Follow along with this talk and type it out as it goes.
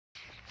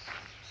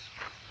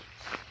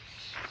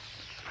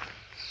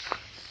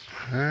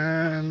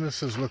And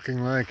this is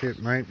looking like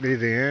it might be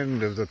the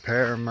end of the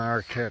Père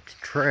Marquette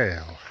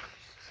Trail.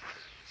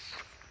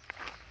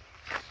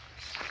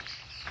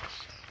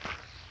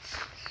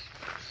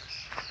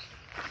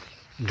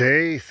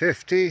 Day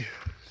 50,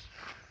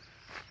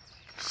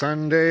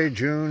 Sunday,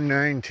 June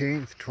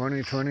 19th,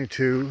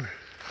 2022.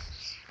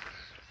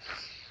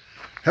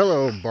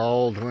 Hello,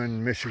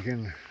 Baldwin,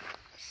 Michigan.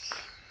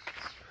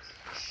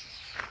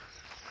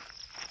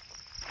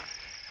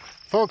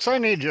 Folks, I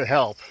need your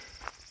help.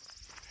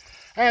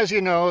 As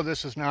you know,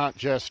 this is not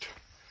just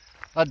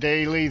a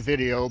daily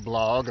video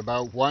blog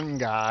about one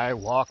guy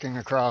walking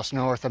across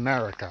North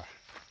America.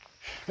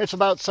 It's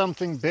about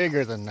something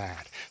bigger than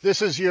that.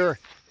 This is your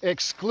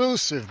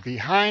exclusive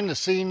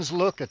behind-the-scenes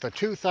look at the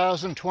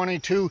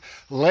 2022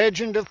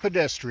 Legend of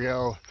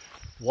Pedestrio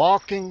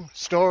walking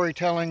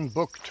storytelling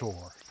book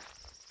tour.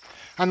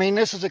 I mean,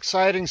 this is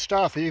exciting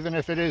stuff, even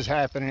if it is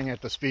happening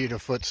at the speed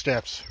of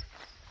footsteps.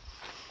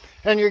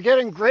 And you're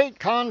getting great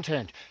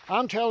content.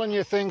 I'm telling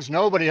you things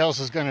nobody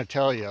else is going to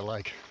tell you,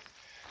 like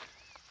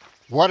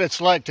what it's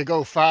like to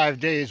go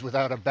 5 days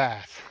without a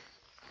bath.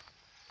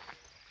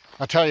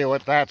 I'll tell you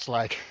what that's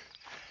like.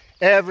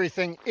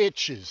 Everything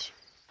itches.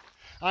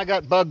 I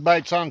got bug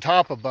bites on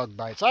top of bug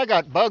bites. I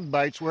got bug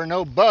bites where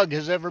no bug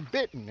has ever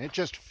bitten. It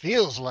just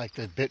feels like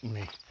they've bitten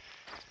me.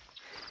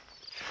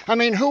 I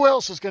mean, who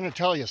else is going to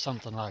tell you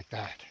something like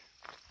that?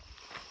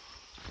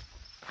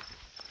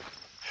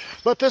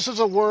 But this is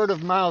a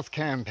word-of-mouth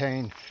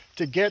campaign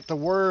to get the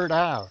word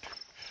out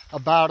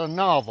about a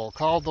novel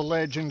called The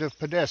Legend of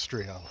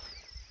Pedestrio.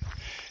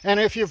 And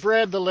if you've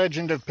read The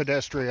Legend of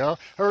Pedestrio,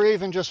 or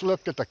even just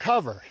looked at the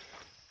cover,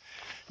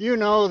 you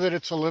know that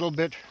it's a little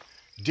bit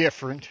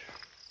different.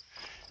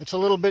 It's a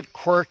little bit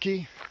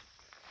quirky.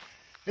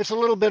 It's a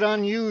little bit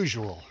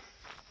unusual.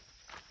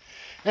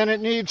 And it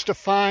needs to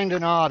find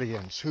an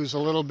audience who's a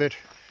little bit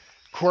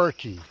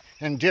quirky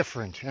and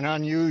different and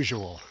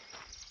unusual.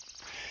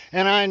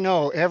 And I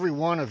know every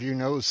one of you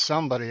knows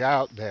somebody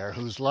out there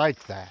who's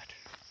like that.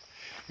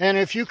 And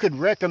if you could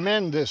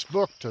recommend this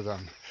book to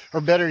them,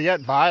 or better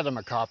yet, buy them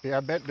a copy,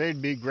 I bet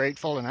they'd be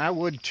grateful, and I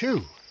would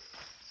too.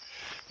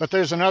 But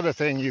there's another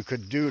thing you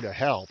could do to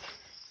help.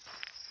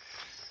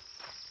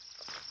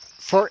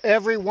 For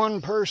every one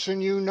person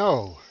you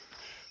know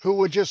who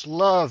would just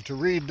love to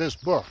read this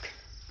book,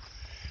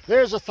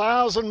 there's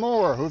 1,000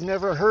 more who've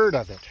never heard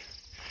of it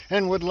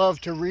and would love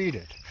to read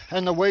it.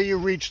 And the way you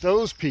reach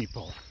those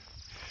people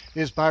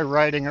is by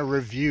writing a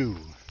review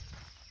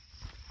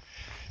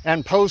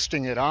and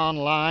posting it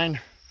online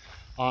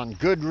on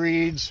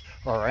Goodreads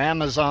or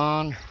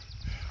Amazon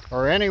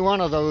or any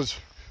one of those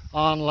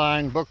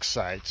online book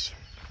sites.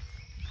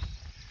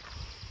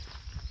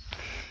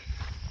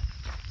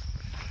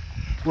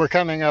 We're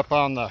coming up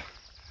on the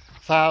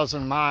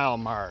 1,000-mile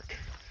mark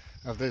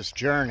of this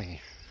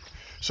journey,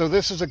 so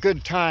this is a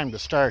good time to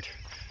start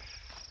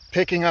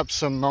picking up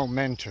some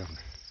momentum.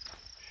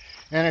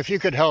 And if you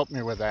could help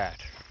me with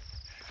that,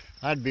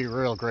 I'd be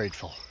real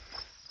grateful.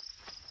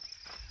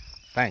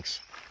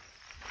 Thanks.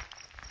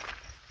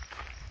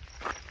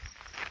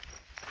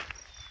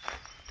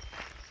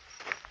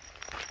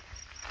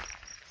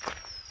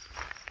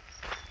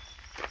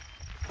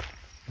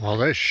 Well,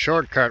 this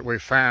shortcut we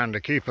found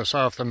to keep us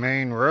off the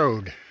main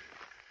road,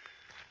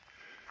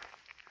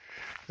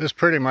 this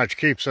pretty much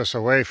keeps us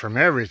away from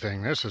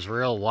everything. This is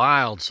real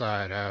wild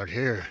side out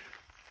here.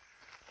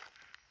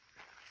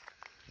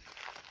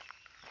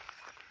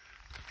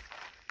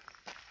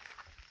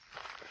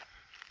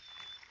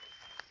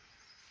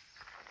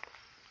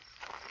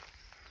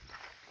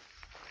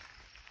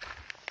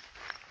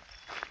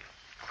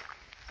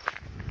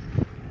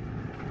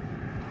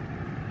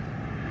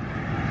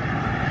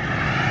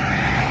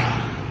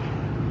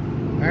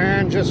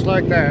 And just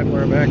like that,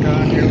 we're back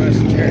on US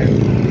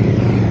 10.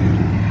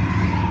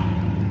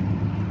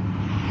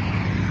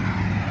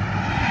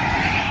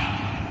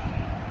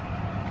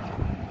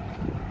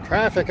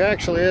 Traffic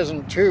actually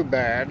isn't too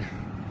bad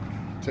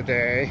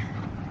today,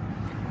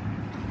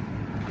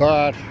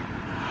 but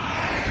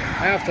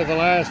after the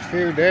last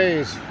few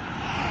days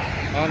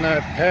on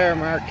that Père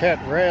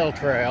Marquette rail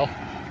trail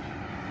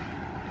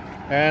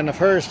and the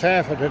first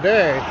half of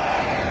today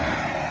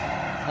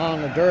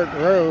on the dirt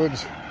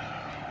roads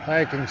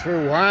hiking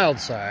through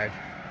Wildside,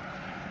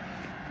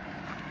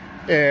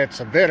 it's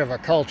a bit of a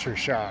culture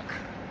shock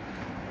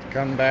to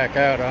come back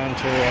out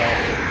onto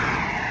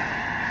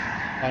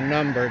a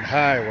numbered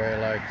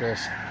highway like this.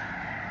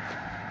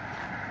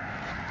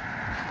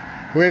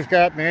 We've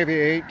got maybe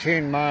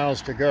 18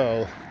 miles to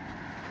go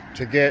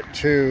to get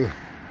to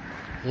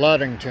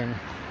Ludington.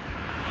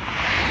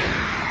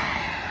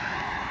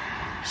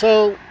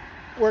 So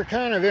we're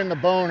kind of in the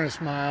bonus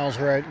miles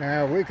right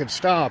now. We could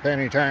stop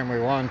anytime we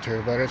want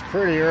to, but it's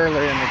pretty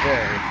early in the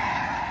day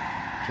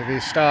to be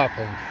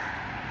stopping.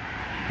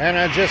 And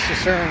I'd just as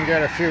soon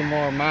get a few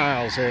more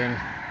miles in,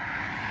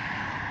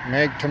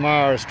 make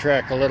tomorrow's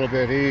trek a little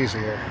bit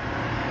easier.